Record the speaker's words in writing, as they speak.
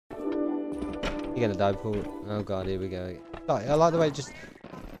You're gonna die, Paul. Oh god, here we go. I like the way it just...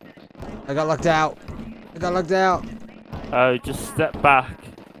 I got locked out. I got locked out. Oh, just step back.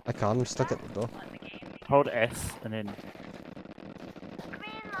 I can't. I'm stuck at the door. Hold S and then.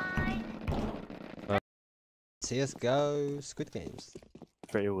 Csgo Squid Games.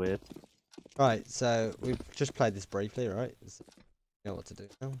 Pretty weird. Right, so we've just played this briefly, right? So you know what to do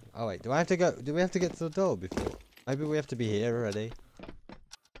now. Oh wait, do I have to go? Do we have to get to the door before? Maybe we have to be here already.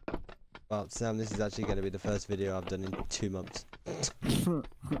 Well, Sam, this is actually going to be the first video I've done in 2 months.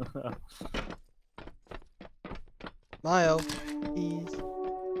 Smile, please.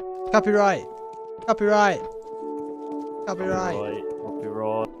 Copyright. Copyright. Copyright.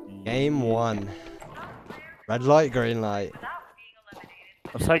 Copyright. Game 1. Red light, green light.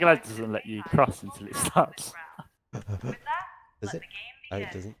 I'm so glad it doesn't let you cross until it starts. Does it? No,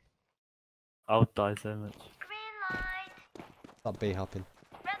 it doesn't. I'll die so much. Stop bee hopping.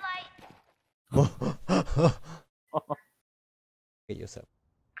 Get yourself.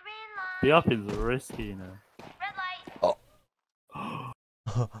 The hopping's risky, you know. Oh.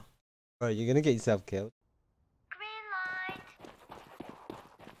 Bro, you're gonna get yourself killed.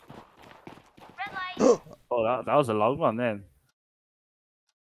 Oh, that was a long one then.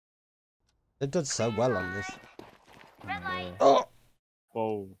 They've done so well on this. Oh.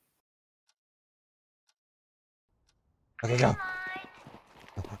 Whoa. Okay, go.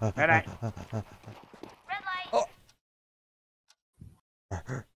 Red light. Oh.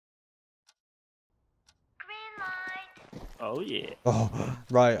 Oh yeah. Oh,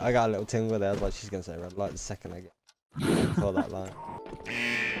 right, I got a little tingle there. That's what she's gonna say. Red light the second I get for that line.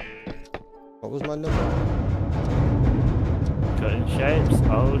 What was my number? Cutting shapes.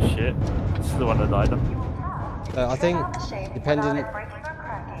 Oh shit. This is the one that died on. I think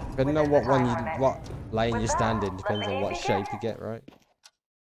depending on what lane you stand in, depends on what shape you get, right?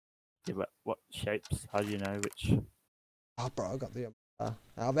 Yeah, but what shapes? How do you know which? Oh, bro, I got the umbrella.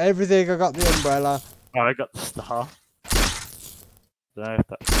 Out of everything, I got the umbrella. Oh, I got the star. Don't know if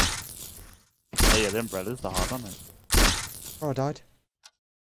that. Oh yeah, the umbrella's the hard one. Oh, I died.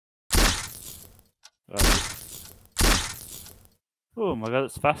 Oh my god,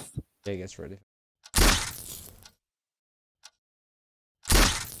 it's fast. Yeah, it gets ready.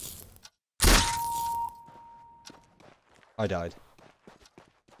 I died.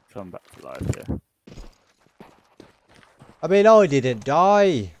 Come back to life, yeah. I mean, I didn't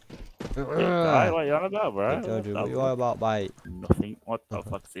die. What are you on about, bro? What are you on about, mate? Nothing. What the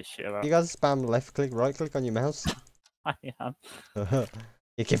fuck is this shit about? You guys spam left click, right click on your mouse. I am.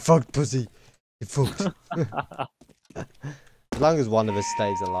 You get fucked, pussy. Get fucked. As long as one of us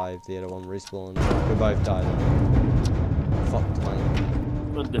stays alive, the other one respawns. We both die then. Fucked,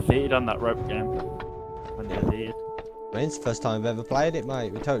 mate. Undefeated on that rope game. Undefeated. I mean, it's the first time I've ever played it,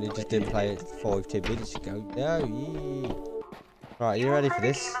 mate. We totally just didn't play it 2 minutes ago. No, yeah. Right, you ready for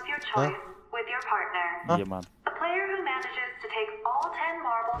this? Huh? With your partner. Huh? Yeah, man. The player who manages to take all 10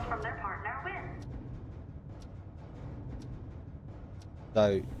 marbles from their partner wins.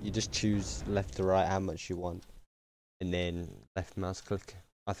 So, you just choose left to right how much you want. And then left mouse click.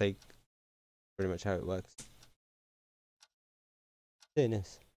 I think pretty much how it works. Doing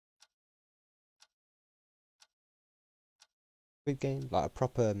this. Squid game, like a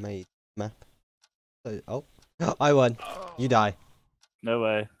proper made map. So, oh, I won. You die. No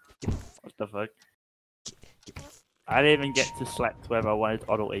way. What the fuck? I didn't even get to select whether I wanted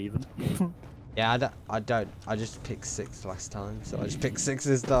odd or even. Yeah, I don't. I just picked 6 last time, so I just picked 6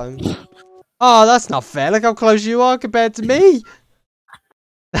 this time. Oh, that's not fair. Look how close you are compared to me.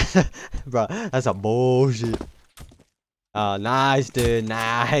 Bro, that's a bullshit. Oh, nice, dude.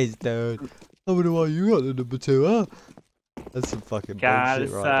 Nice, dude. I wonder why you got the number 2, huh? That's some fucking bullshit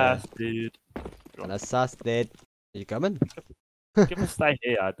right there. Dude. And that's sus, dude. Are you coming? Give me stay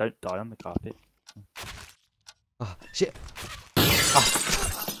here. I don't die on the carpet. Oh, shit.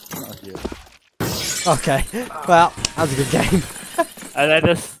 Oh, yeah. Okay. Well, that was a good game. And I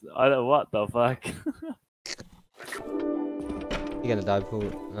just, what the fuck? You're gonna die,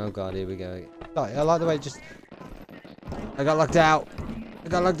 Paul. Oh god, here we go. I like the way it just... I got locked out. I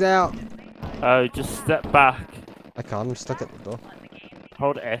got locked out. Oh, just step back. I can't. I'm stuck at the door.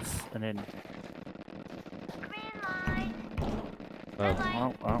 Hold S and then.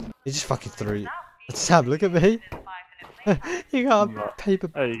 Oh. He just fucking threw. Sam, look at me. You got a paper.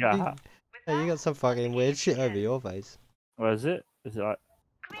 Oh, you got. Hey, you got some fucking weird shit over your face. Where is it? Is it like?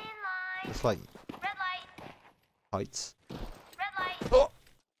 It's like heights. Oh!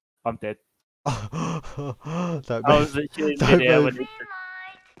 I'm dead. Don't I was literally in midair when it.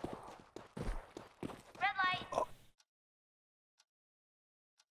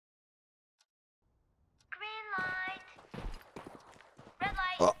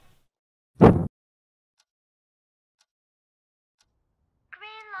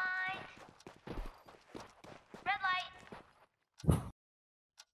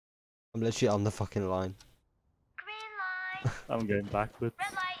 I'm literally on the fucking line. Green light. I'm going backwards.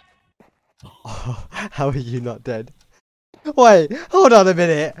 Red light. Oh, how are you not dead? Wait, hold on a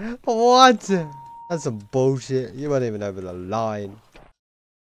minute. What? That's some bullshit. You weren't even over the line.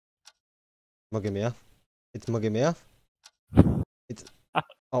 Mugging me off. It's mugging me off. It's.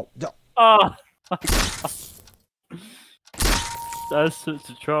 Oh, Oh! That's such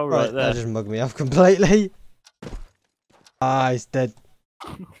a troll right there. That just mugged me off completely. Ah, he's dead.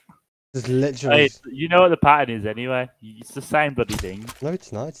 Just literally. Hey, you know what the pattern is anyway. It's the same bloody thing. No,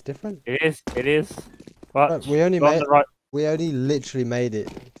 it's not. It's different. It is. It is. Right, Right, we only go on made. the right. We only literally made it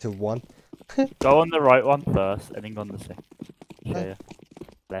to 1. Go on the right one first, and then go on the second. Show Okay. you.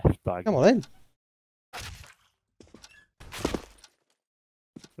 Left bag. Come on in.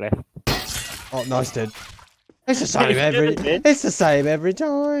 Left. Oh, nice, dude. It's the same every. It's the same every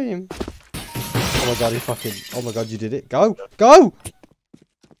time. Oh my god, he fucking. Oh my god, you did it. Go, go.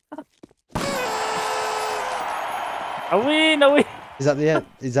 I win. I win. Is that the end?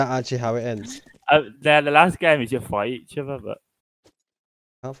 Is that actually how it ends? Now the last game is you fight each other, but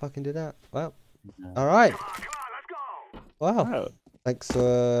Can't fucking do that. Well, no. all right. Wow. Oh. Thanks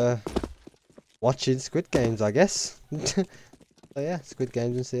for watching Squid Games, I guess. So yeah, Squid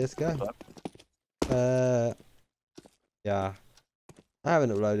Games and CS:GO. Yeah. I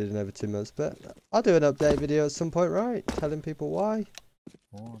haven't uploaded in over 2 months, but I'll do an update video at some point, right? Telling people why.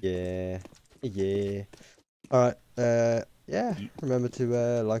 Oh. Yeah. Yeah. Alright, yeah. Remember to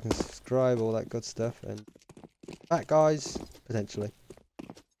like and subscribe, all that good stuff, and back guys, potentially.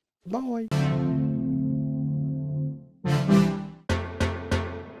 Bye.